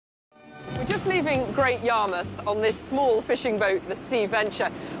just leaving Great Yarmouth on this small fishing boat, the Sea Venture.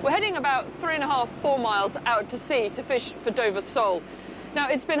 We're heading about 3.5, 4 miles out to sea to fish for Dover sole. Now,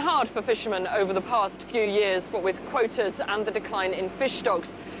 it's been hard for fishermen over the past few years, what with quotas and the decline in fish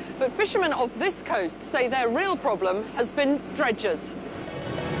stocks. But fishermen of this coast say their real problem has been dredgers.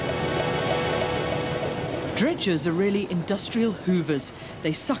 Dredgers are really industrial hoovers.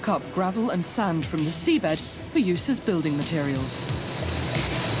 They suck up gravel and sand from the seabed for use as building materials.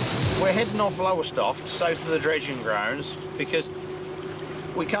 We're heading off Lowestoft, south of the dredging grounds, because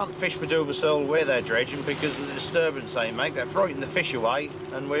we can't fish for Dover sole where they're dredging because of the disturbance they make. They frighten the fish away,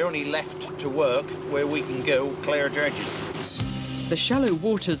 and we're only left to work where we can go clear dredges. The shallow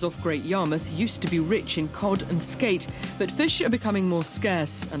waters off Great Yarmouth used to be rich in cod and skate, but fish are becoming more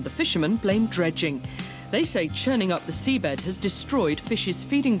scarce, and the fishermen blame dredging. They say churning up the seabed has destroyed fish's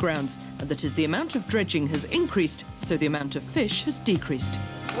feeding grounds, and that as the amount of dredging has increased, so the amount of fish has decreased.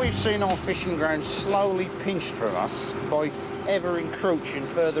 We've seen our fishing grounds slowly pinched from us by ever encroaching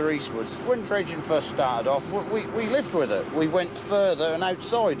further eastwards. When dredging first started off, we lived with it. We went further and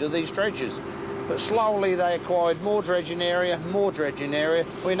outside of these dredges. But slowly they acquired more dredging area, more dredging area.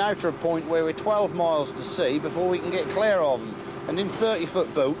 We're now to a point where we're 12 miles to sea before we can get clear of them. And in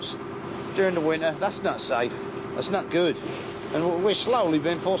 30-foot boats during the winter, that's not safe. That's not good. And we're slowly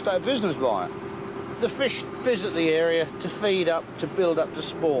being forced out of business by it. The fish visit the area to feed up, to build up, to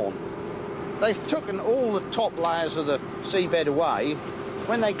spawn. They've taken all the top layers of the seabed away.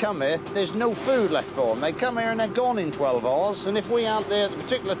 When they come here, there's no food left for them. They come here and they're gone in 12 hours, and if we aren't there at the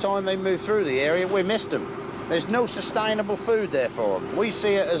particular time they move through the area, we missed them. There's no sustainable food there for them. We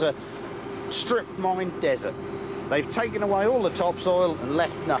see it as a strip mine desert. They've taken away all the topsoil and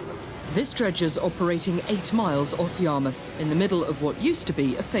left nothing. This dredger's operating 8 miles off Yarmouth, in the middle of what used to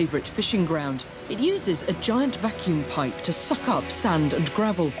be a favourite fishing ground. It uses a giant vacuum pipe to suck up sand and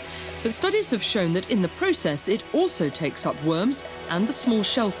gravel. But studies have shown that in the process it also takes up worms and the small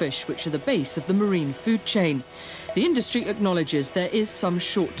shellfish, which are the base of the marine food chain. The industry acknowledges there is some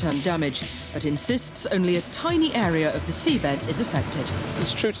short-term damage, but insists only a tiny area of the seabed is affected.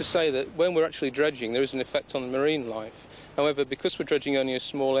 It's true to say that when we're actually dredging, there is an effect on marine life. However, because we're dredging only a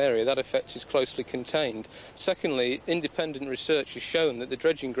small area, that effect is closely contained. Secondly, independent research has shown that the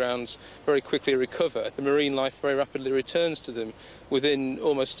dredging grounds very quickly recover. The marine life very rapidly returns to them within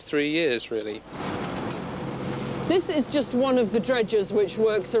almost 3 years, really. This is just one of the dredgers which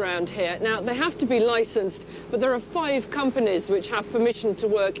works around here. Now, they have to be licensed, but there are 5 companies which have permission to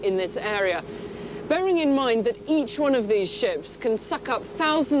work in this area. Bearing in mind that each one of these ships can suck up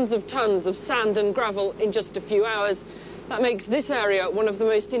thousands of tons of sand and gravel in just a few hours, that makes this area one of the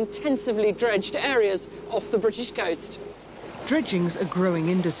most intensively dredged areas off the British coast. Dredging's a growing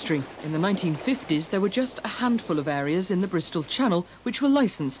industry. In the 1950s, there were just a handful of areas in the Bristol Channel which were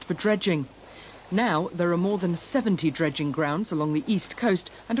licensed for dredging. Now, there are more than 70 dredging grounds along the east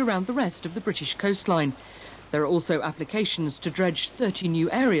coast and around the rest of the British coastline. There are also applications to dredge 30 new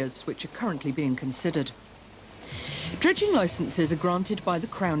areas, which are currently being considered. Dredging licences are granted by the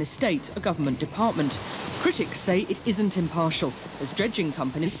Crown Estate, a government department. Critics say it isn't impartial, as dredging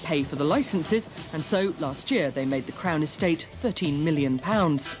companies pay for the licences, and so last year they made the Crown Estate £13 million.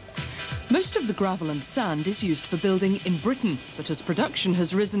 Most of the gravel and sand is used for building in Britain, but as production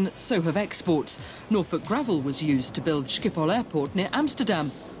has risen, so have exports. Norfolk gravel was used to build Schiphol Airport near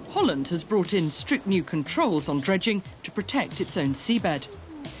Amsterdam. Holland has brought in strict new controls on dredging to protect its own seabed.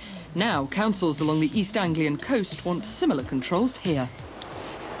 Now, councils along the East Anglian coast want similar controls here.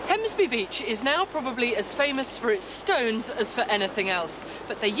 Hemsby Beach is now probably as famous for its stones as for anything else,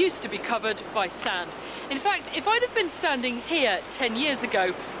 but they used to be covered by sand. In fact, if I'd have been standing here 10 years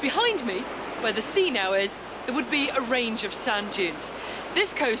ago, behind me, where the sea now is, there would be a range of sand dunes.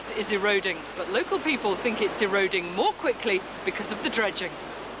 This coast is eroding, but local people think it's eroding more quickly because of the dredging.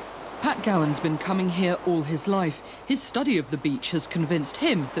 Pat Gowan's been coming here all his life. His study of the beach has convinced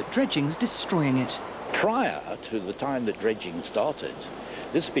him that dredging's destroying it. Prior to the time that dredging started,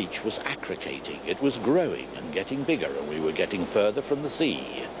 this beach was aggregating. It was growing and getting bigger, and we were getting further from the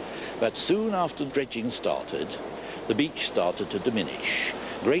sea. But soon after dredging started, the beach started to diminish.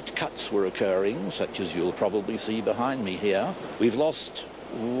 Great cuts were occurring, such as you'll probably see behind me here. We've lost,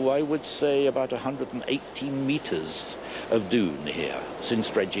 I would say, about 180 metres of dune here since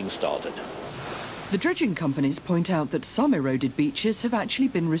dredging started. The dredging companies point out that some eroded beaches have actually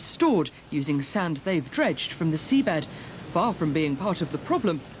been restored using sand they've dredged from the seabed. Far from being part of the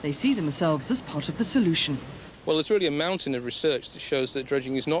problem, they see themselves as part of the solution. Well, there's really a mountain of research that shows that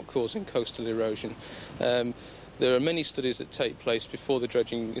dredging is not causing coastal erosion. There are many studies that take place before the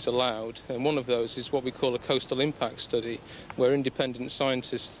dredging is allowed, and one of those is what we call a coastal impact study, where independent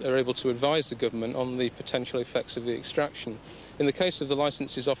scientists are able to advise the government on the potential effects of the extraction. In the case of the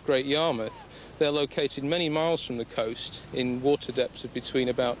licences off Great Yarmouth, they're located many miles from the coast in water depths of between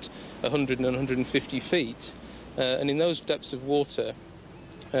about 100 and 150 feet. And in those depths of water,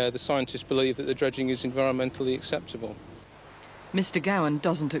 the scientists believe that the dredging is environmentally acceptable. Mr. Gowan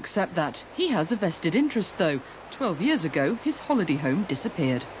doesn't accept that. He has a vested interest, though. 12 years ago, his holiday home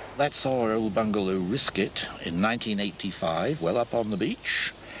disappeared. That's our old bungalow Risket in 1985, well up on the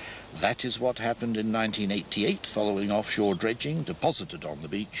beach. That is what happened in 1988 following offshore dredging, deposited on the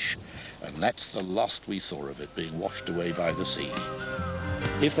beach. And that's the last we saw of it, being washed away by the sea.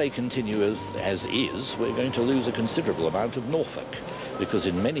 If they continue as is, we're going to lose a considerable amount of Norfolk, because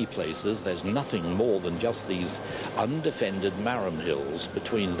in many places there's nothing more than just these undefended marram hills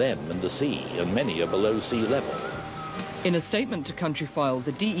between them and the sea, and many are below sea level. In a statement to Countryfile,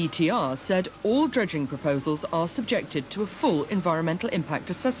 the DETR said all dredging proposals are subjected to a full environmental impact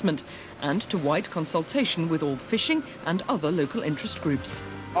assessment and to wide consultation with all fishing and other local interest groups.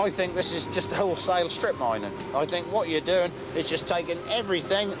 I think this is just wholesale strip mining. I think what you're doing is just taking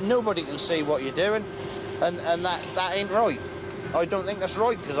everything, nobody can see what you're doing, and that ain't right. I don't think that's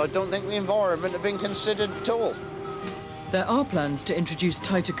right, because I don't think the environment have been considered at all. There are plans to introduce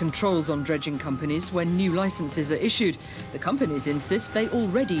tighter controls on dredging companies when new licences are issued. The companies insist they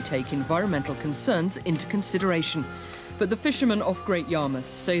already take environmental concerns into consideration. But the fishermen off Great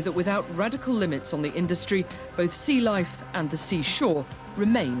Yarmouth say that without radical limits on the industry, both sea life and the seashore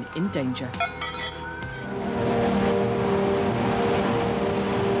remain in danger.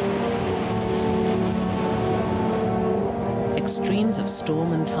 Extremes of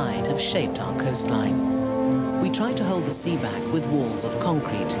storm and tide have shaped our coastline. We try to hold the sea back with walls of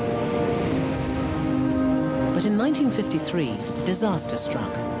concrete. But in 1953, disaster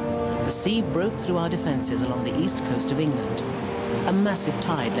struck. The sea broke through our defences along the east coast of England. A massive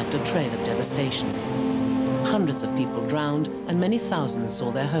tide left a trail of devastation. Hundreds of people drowned and many thousands saw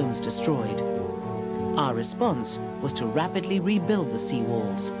their homes destroyed. Our response was to rapidly rebuild the sea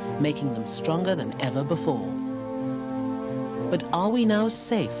walls, making them stronger than ever before. But are we now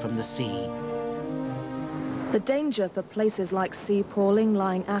safe from the sea? The danger for places like Sea Palling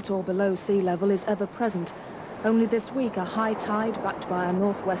lying at or below sea level is ever present. Only this week, a high tide backed by a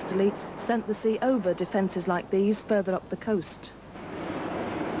northwesterly sent the sea over defences like these further up the coast.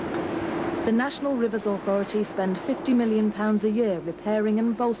 The National Rivers Authority spend £50 million a year repairing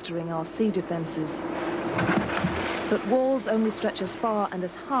and bolstering our sea defences. But walls only stretch as far and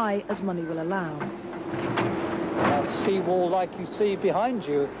as high as money will allow. A seawall like you see behind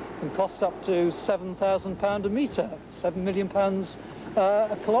you can cost up to £7,000 a metre, £7 million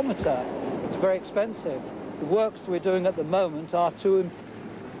a kilometre. It's very expensive. The works we're doing at the moment are to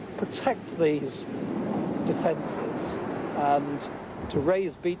protect these defences and to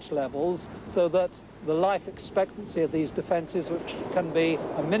raise beach levels so that the life expectancy of these defences, which can be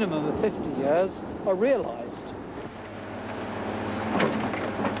a minimum of 50 years, are realised.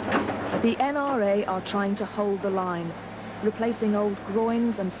 The NRA are trying to hold the line, replacing old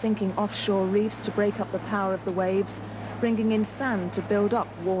groins and sinking offshore reefs to break up the power of the waves, bringing in sand to build up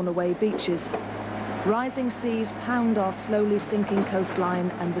worn-away beaches. Rising seas pound our slowly sinking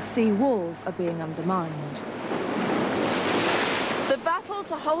coastline and the sea walls are being undermined. The battle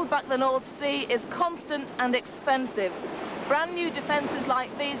to hold back the North Sea is constant and expensive. Brand new defences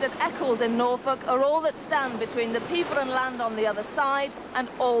like these at Eccles in Norfolk are all that stand between the people and land on the other side and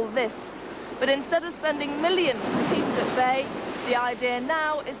all this. But instead of spending millions to keep it at bay, the idea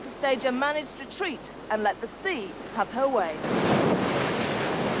now is to stage a managed retreat and let the sea have her way.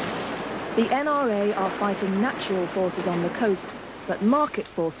 The NRA are fighting natural forces on the coast, but market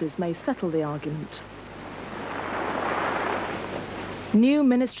forces may settle the argument. New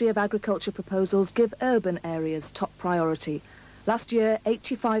Ministry of Agriculture proposals give urban areas top priority. Last year,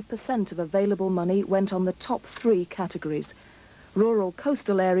 85% of available money went on the top 3 categories. Rural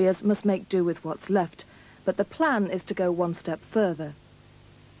coastal areas must make do with what's left, but the plan is to go one step further.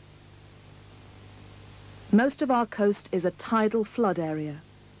 Most of our coast is a tidal flood area.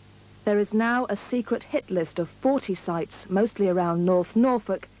 There is now a secret hit list of 40 sites, mostly around North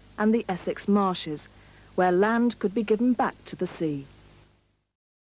Norfolk and the Essex marshes, where land could be given back to the sea.